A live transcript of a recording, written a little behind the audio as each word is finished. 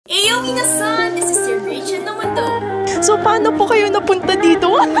Hello, minasan! This is your GREATchen naman to. So, paano po kayo napunta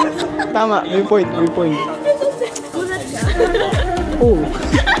dito? Tama, may point, may point. Gulat ka. Oh.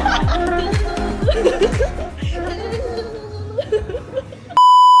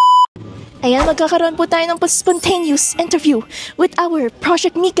 Ayan, magkakaroon po tayo ng spontaneous interview with our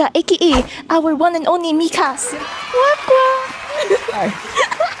Project Micah, aka our one and only Mikas. Wak wak!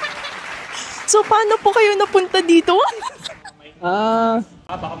 So, paano po kayo napunta dito?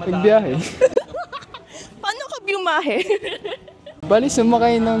 Nagbiyahe. Paano ka biumahe? Bali,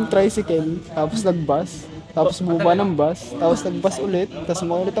 sumakay ng tricycle, tapos nag-bus, tapos bumaba ng bus, tapos nag-bus ulit, tapos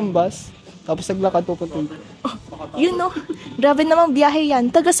sumakay ulit ang bus, tapos naglakad pupunta. Yun no, grabe namang biyahe yan.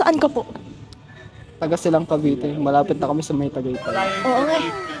 Taga saan ka po? Taga Silang Cavite, malapit na kami sa may Tagaytay. Oo nga.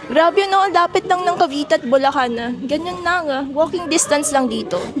 Grabe no, lapit lang ng Cavite at Bulacan. Ganyan na nga, walking distance lang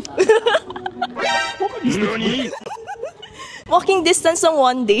dito. Walking distance ng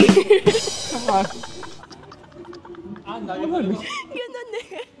one day. Ganun eh.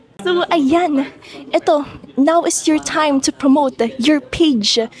 So, ayan. Ito, now is your time to promote your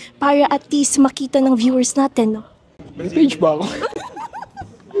page para at least makita ng viewers natin. No? May page ba ako?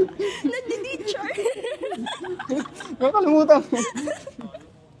 Nag-delete, Char. Nakalimutan.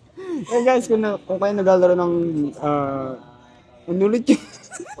 Hey guys, kung kayo naglalaro ng unulit yun.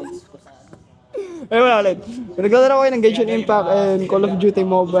 Eh, wala ulit. Kung naglalaro kayo ng Genshin Impact and Call of Duty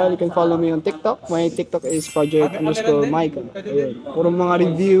Mobile, you can follow me on TikTok. My TikTok is Project_Micah. Ayun. Puro mga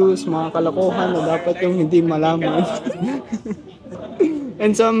reviews, mga kalokohan na dapat yung hindi malaman.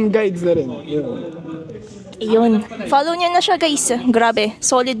 And some guides na rin. Ayun. Follow niyo na siya, guys. Grabe.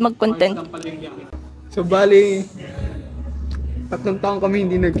 Solid mag-content. So, bali, 3 taon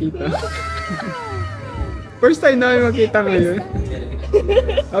kami hindi nagkita. First time namin magkita ngayon.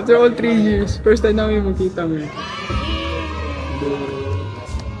 After all 3 years, first time namin magkita ngayon.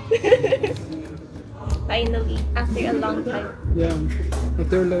 Finally, after a long time. Yeah,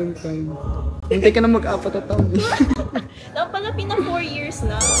 after a long time. Hintay ka na mag-4 na taon. Dapat pala pina 4 years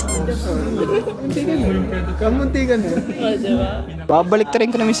na. Munti ka na. Kamunti ka na. O, diba? Babalik ta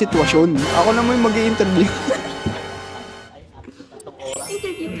rin ko namin sitwasyon. Ako naman yung mag-i-interview.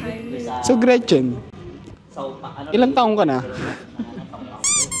 Interview time. So, GREATchen, ilang taong ka na?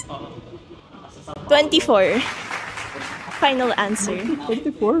 24. Final answer.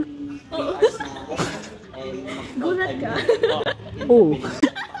 24? Gulat ka. Oo.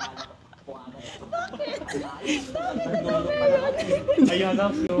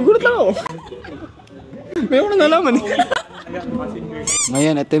 Gulat ako. Mayroon na nalaman eh.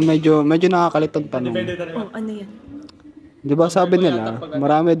 Ngayon, ito medyo nakakalitong tanong. Oh, ano yan? Di ba sabi nila,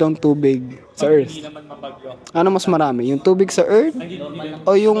 marami daw tubig sa Earth? Ano mas marami? Yung tubig sa Earth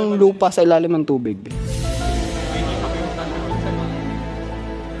o yung lupa sa ilalim ng tubig?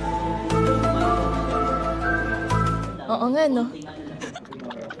 Oo nga, no?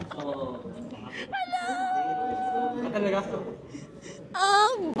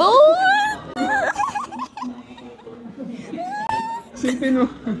 Both! Isipin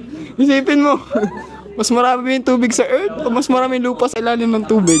mo. Mas marami yung tubig sa Earth o mas marami yung lupa sa ilalim ng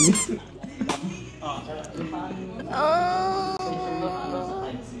tubig?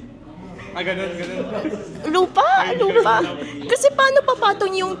 Lupa. Kasi paano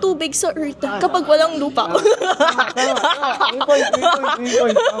papatong yung tubig sa Earth kapag walang lupa? May point.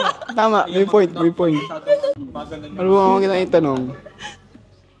 Tama, may point. Ano ba ako kita itanong?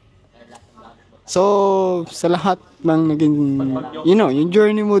 So, sa lahat ng naging, yung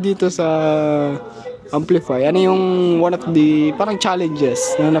journey mo dito sa Amplify, ano yung one of the parang challenges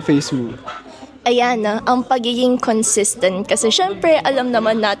na na-face mo? Ayan, ang pagiging consistent. Kasi syempre, alam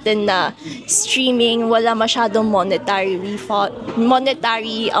naman natin na streaming, wala masyadong monetary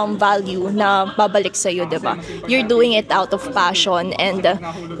value na babalik sa'yo, diba? You're doing it out of passion. And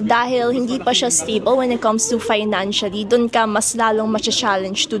dahil hindi pa siya stable when it comes to financially, dun ka mas lalong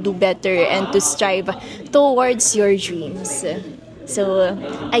matcha-challenge to do better and to strive towards your dreams. So,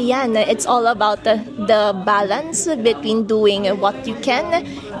 ayan, it's all about the balance between doing what you can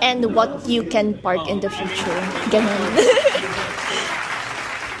and what you can park in the future. Ganun.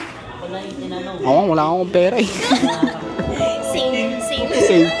 Wala akong pera eh. Same.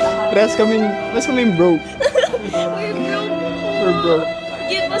 Rest kaming broke. We're broke.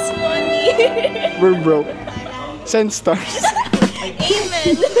 Give us money. We're broke. Send stars.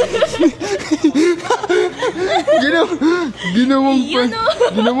 Amen.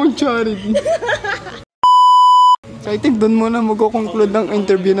 Ginawang charity. So I think doon muna mag-conclude ang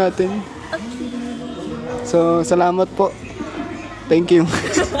interview natin. So salamat po. Thank you.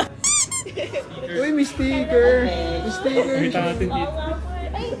 Uy, may sticker.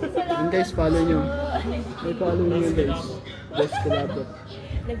 Ay, salamat. guys, follow nyo. May follow nyo yun guys. Best collaborator.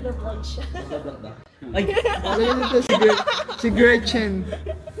 Nag-vlog siya. Follow nyo nito si GREATchen.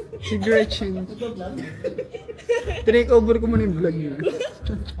 Si GREATchen. Tinake over ko muna yung vlog niya.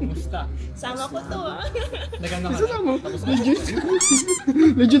 Kumusta? Sama ko to ah. Naganda ka. Saan mo? Legit.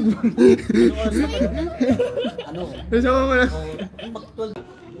 Legit ba? Nasama mo na.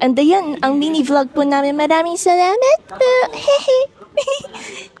 And ayan, ang mini vlog po namin. Maraming salamat po. Hehe.